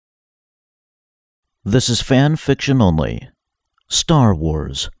This is fan fiction only. Star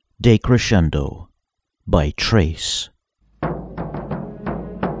Wars Decrescendo by Trace.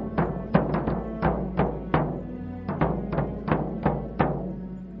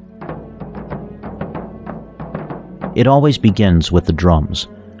 It always begins with the drums.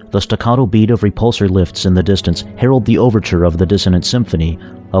 The staccato beat of repulsor lifts in the distance herald the overture of the dissonant symphony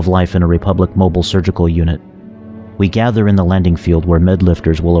of life in a Republic mobile surgical unit. We gather in the landing field where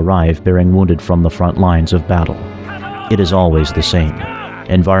medlifters will arrive bearing wounded from the front lines of battle. It is always the same.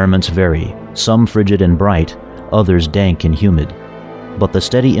 Environments vary, some frigid and bright, others dank and humid. But the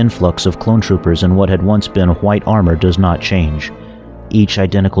steady influx of clone troopers in what had once been white armor does not change. Each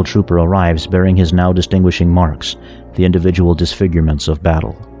identical trooper arrives bearing his now distinguishing marks, the individual disfigurements of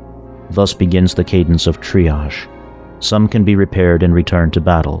battle. Thus begins the cadence of triage. Some can be repaired and returned to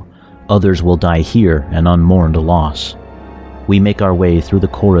battle. Others will die here an unmourned loss. We make our way through the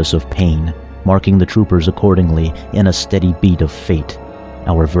chorus of pain, marking the troopers accordingly in a steady beat of fate,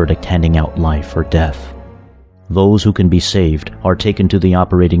 our verdict handing out life or death. Those who can be saved are taken to the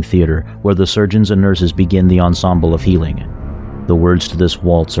operating theater, where the surgeons and nurses begin the ensemble of healing. The words to this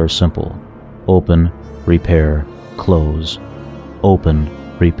waltz are simple: open, repair, close. Open,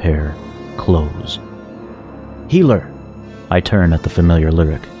 repair, close. Healer! I turn at the familiar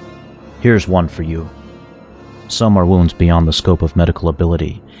lyric. Here's one for you. Some are wounds beyond the scope of medical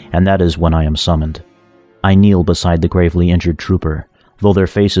ability, and that is when I am summoned. I kneel beside the gravely injured trooper. Though their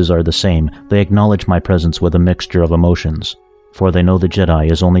faces are the same, they acknowledge my presence with a mixture of emotions, for they know the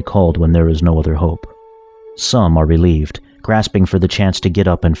Jedi is only called when there is no other hope. Some are relieved, grasping for the chance to get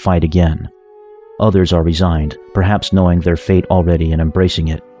up and fight again. Others are resigned, perhaps knowing their fate already and embracing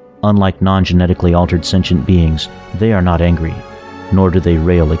it. Unlike non-genetically altered sentient beings, they are not angry, nor do they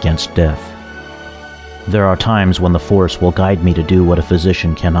rail against death. There are times when the Force will guide me to do what a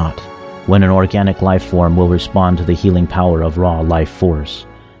physician cannot, when an organic life form will respond to the healing power of raw life force.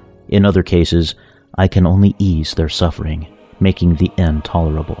 In other cases, I can only ease their suffering, making the end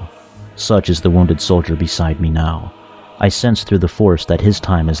tolerable. Such is the wounded soldier beside me now. I sense through the Force that his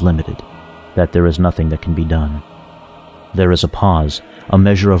time is limited, that there is nothing that can be done. There is a pause, a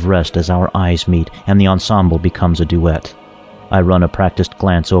measure of rest as our eyes meet and the ensemble becomes a duet. I run a practiced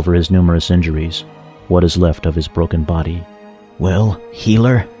glance over his numerous injuries, what is left of his broken body. Well,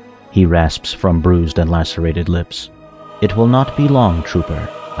 healer? He rasps from bruised and lacerated lips. It will not be long, trooper.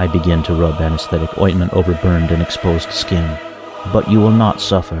 I begin to rub anesthetic ointment over burned and exposed skin. But you will not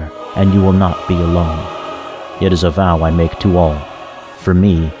suffer, and you will not be alone. It is a vow I make to all. For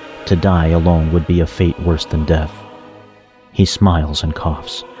me, to die alone would be a fate worse than death. He smiles and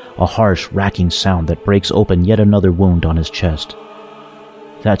coughs, a harsh, racking sound that breaks open yet another wound on his chest.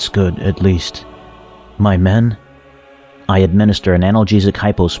 That's good, at least. My men? I administer an analgesic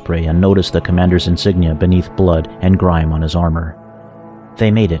hypospray and notice the commander's insignia beneath blood and grime on his armor. They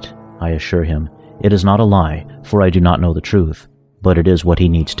made it, I assure him. It is not a lie, for I do not know the truth, but it is what he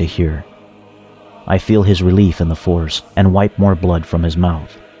needs to hear. I feel his relief in the Force and wipe more blood from his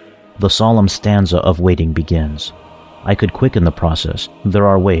mouth. The solemn stanza of waiting begins. I could quicken the process, there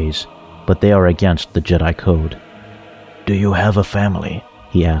are ways, but they are against the Jedi Code. Do you have a family?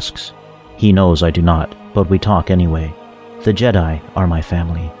 He asks. He knows I do not, but we talk anyway. The Jedi are my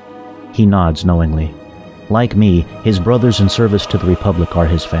family. He nods knowingly. Like me, his brothers in service to the Republic are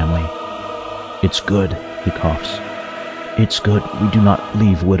his family. It's good, he coughs. It's good we do not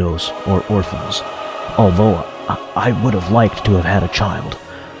leave widows or orphans, although I would have liked to have had a child,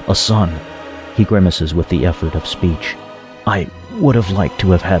 a son. He grimaces with the effort of speech. I would have liked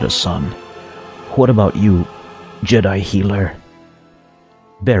to have had a son. What about you, Jedi healer?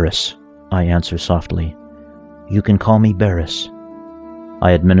 Barriss, I answer softly. You can call me Barriss.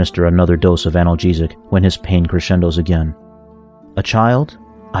 I administer another dose of analgesic when his pain crescendos again. A child?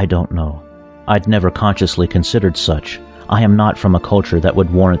 I don't know. I'd never consciously considered such. I am not from a culture that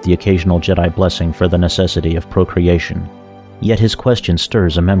would warrant the occasional Jedi blessing for the necessity of procreation. Yet his question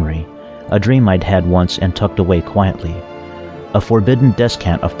stirs a memory. A dream I'd had once and tucked away quietly. A forbidden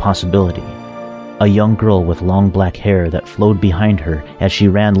descant of possibility. A young girl with long black hair that flowed behind her as she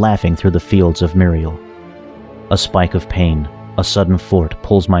ran laughing through the fields of Miriel. A spike of pain, a sudden fort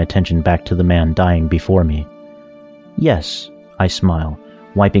pulls my attention back to the man dying before me. Yes, I smile,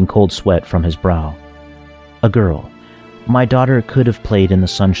 wiping cold sweat from his brow. A girl. My daughter could have played in the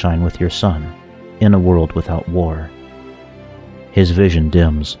sunshine with your son, in a world without war. His vision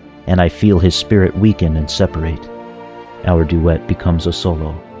dims, and I feel his spirit weaken and separate. Our duet becomes a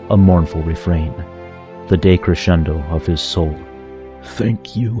solo, a mournful refrain, the decrescendo of his soul.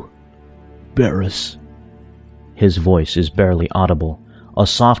 Thank you, Barriss. His voice is barely audible, a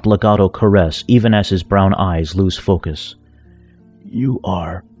soft legato caress even as his brown eyes lose focus. "You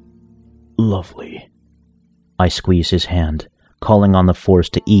are lovely." I squeeze his hand, calling on the force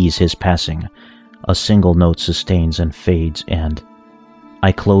to ease his passing. A single note sustains and fades, and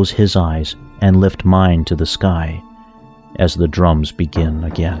I close his eyes and lift mine to the sky as the drums begin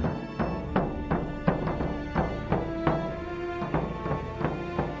again.